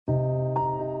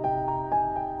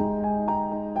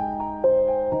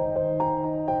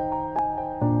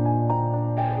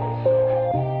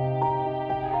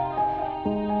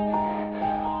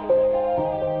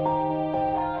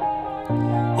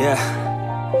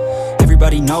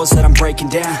Everybody knows that I'm breaking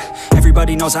down.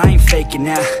 Everybody knows I ain't faking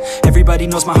now. Everybody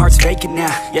knows my heart's vacant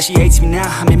now. Yeah, she hates me now,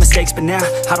 I made mistakes but now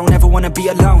I don't ever wanna be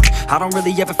alone. I don't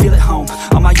really ever feel at home.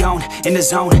 On my own, in the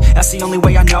zone, that's the only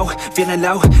way I know. Feeling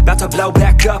low, about to blow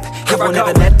back up. I won't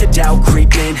ever let the doubt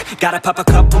creep in. Gotta pop a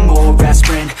couple more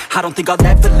aspirin. I don't think I'll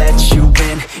ever let you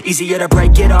in. Easier to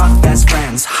break it off as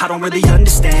friends. I don't really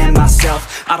understand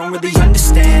myself. I don't really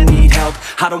understand, need help.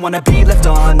 I don't wanna be left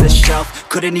on the shelf.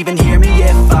 Couldn't even hear me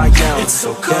if I yelled. It's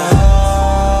so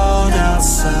cold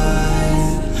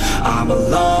outside, I'm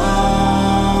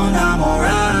alone, I'm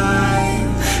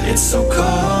alright. It's so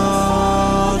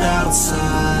cold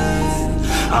outside,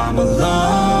 I'm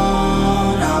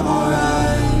alone, I'm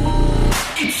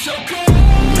alright. It's so cold.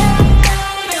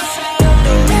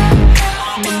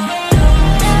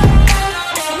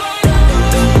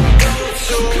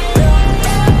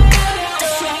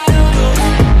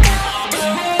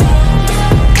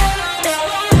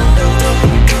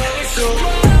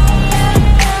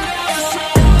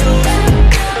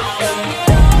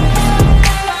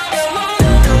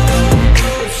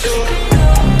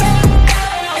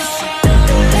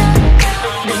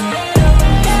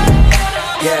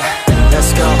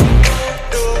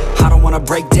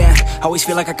 Break down, always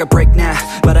feel like I could break now,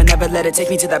 but I never let it take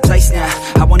me to that place now.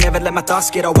 I won't ever let my thoughts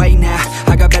get away now.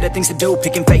 I got better things to do,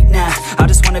 picking fate now. I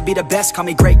just wanna be the best, call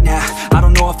me great now. I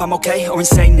don't know if I'm okay or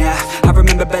insane now. I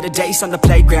remember better days on the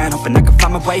playground, hoping I can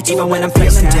find my way. Even when I'm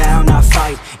feeling down, I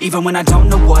fight. Even when I don't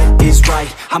know what is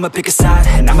right, I'ma pick a side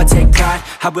and I'ma take pride.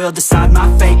 I will decide my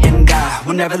fate and I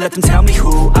will never let them tell me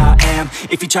who I am.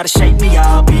 If you try to shape me,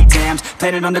 I'll be damned.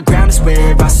 Planet on the ground is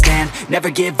where I stand. Never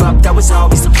give up, that was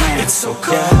always the plan. It's so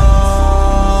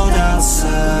cold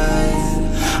outside,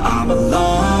 I'm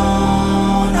alone.